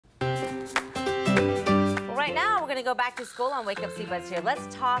going to go back to school on Wake Up CBus here.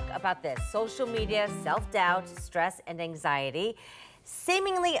 Let's talk about this. Social media, self-doubt, stress, and anxiety.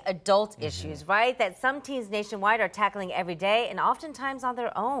 Seemingly adult issues, right? That some teens nationwide are tackling every day and oftentimes on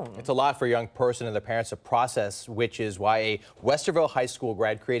their own. It's a lot for a young person and their parents to process, which is why a Westerville High School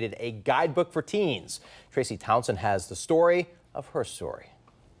grad created a guidebook for teens. Tracy Townsend has the story of her story.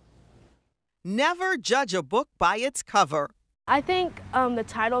 Never judge a book by its cover. I think the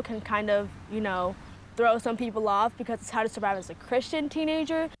title can kind of, throw some people off because it's how to survive as a Christian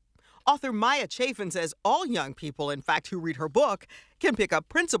teenager. Author Maya Chaffin says all young people, in fact, who read her book can pick up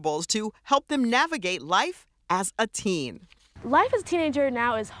principles to help them navigate life as a teen. Life as a teenager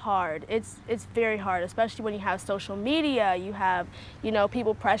now is hard. It's very hard, especially when you have social media. You have,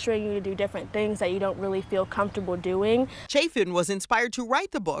 people pressuring you to do different things that you don't really feel comfortable doing. Chaffin was inspired to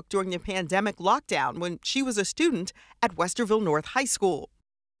write the book during the pandemic lockdown when she was a student at Westerville North High School.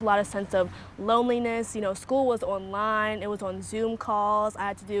 A lot of sense of loneliness. School was online. It was on Zoom calls. I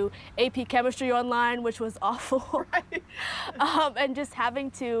had to do AP chemistry online, which was awful. Right. And just having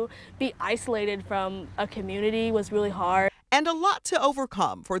to be isolated from a community was really hard. And a lot to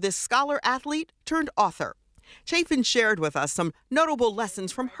overcome for this scholar athlete turned author. Chaffin shared with us some notable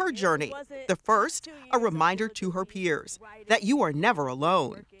lessons from her journey. The first, a reminder to her peers that you are never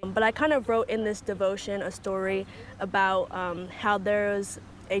alone. But I kind of wrote in this devotion a story about how there's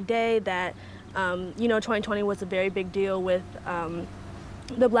a day that, 2020 was a very big deal with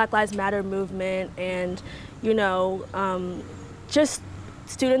the Black Lives Matter movement and, just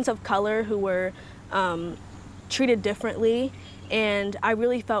students of color who were treated differently. And I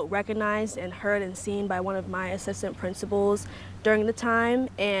really felt recognized and heard and seen by one of my assistant principals during the time.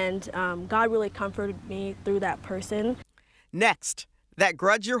 And God really comforted me through that person. Next, that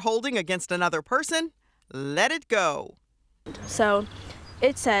grudge you're holding against another person, let it go. So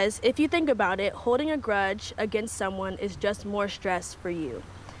it says, if you think about it, holding a grudge against someone is just more stress for you.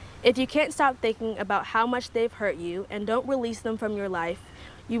 If you can't stop thinking about how much they've hurt you and don't release them from your life,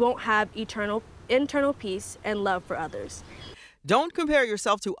 you won't have internal peace and love for others. Don't compare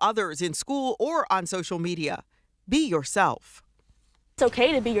yourself to others in school or on social media. Be yourself. It's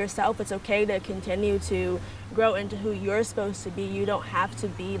okay to be yourself. It's okay to continue to grow into who you're supposed to be. You don't have to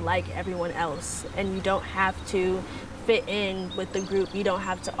be like everyone else, and you don't have to fit in with the group. You don't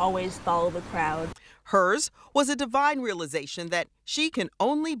have to always follow the crowd. Hers was a divine realization that she can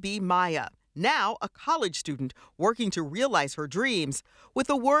only be Maya, now a college student working to realize her dreams, with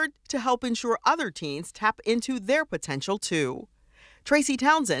a word to help ensure other teens tap into their potential too. Tracy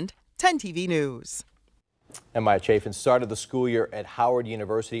Townsend, 10 TV News. And Maya Chaffin started the school year at Howard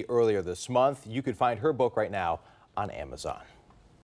University earlier this month. You can find her book right now on Amazon.